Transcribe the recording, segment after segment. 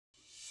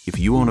If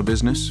you own a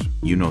business,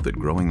 you know that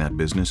growing that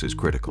business is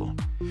critical.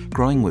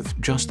 Growing with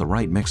just the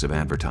right mix of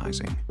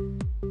advertising.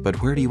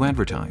 But where do you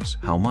advertise?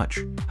 How much?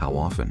 How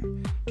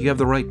often? Do you have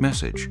the right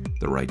message?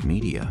 The right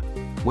media?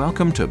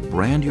 Welcome to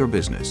Brand Your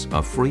Business,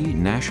 a free,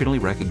 nationally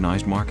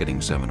recognized marketing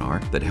seminar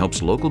that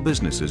helps local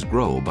businesses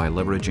grow by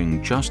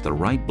leveraging just the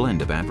right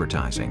blend of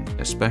advertising,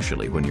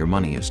 especially when your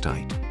money is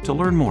tight. To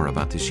learn more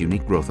about this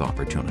unique growth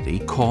opportunity,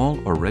 call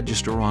or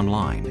register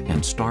online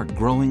and start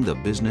growing the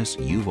business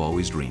you've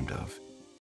always dreamed of.